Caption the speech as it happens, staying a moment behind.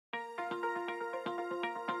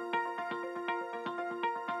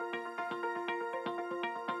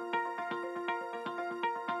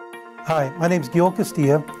Hi, my name is Gil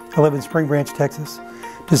Castilla. I live in Spring Branch, Texas.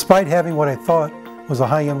 Despite having what I thought was a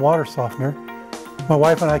high-end water softener, my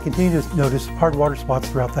wife and I continue to notice hard water spots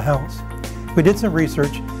throughout the house. We did some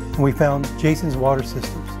research and we found Jason's water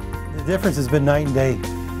systems. The difference has been night and day.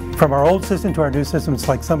 From our old system to our new system, it's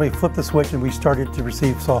like somebody flipped the switch and we started to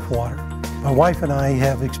receive soft water. My wife and I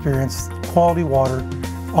have experienced quality water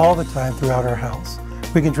all the time throughout our house.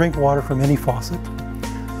 We can drink water from any faucet.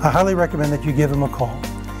 I highly recommend that you give him a call.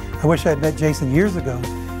 I wish I had met Jason years ago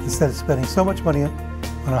instead of spending so much money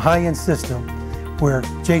on a high-end system where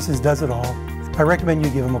Jason's does it all. I recommend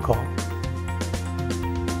you give him a call.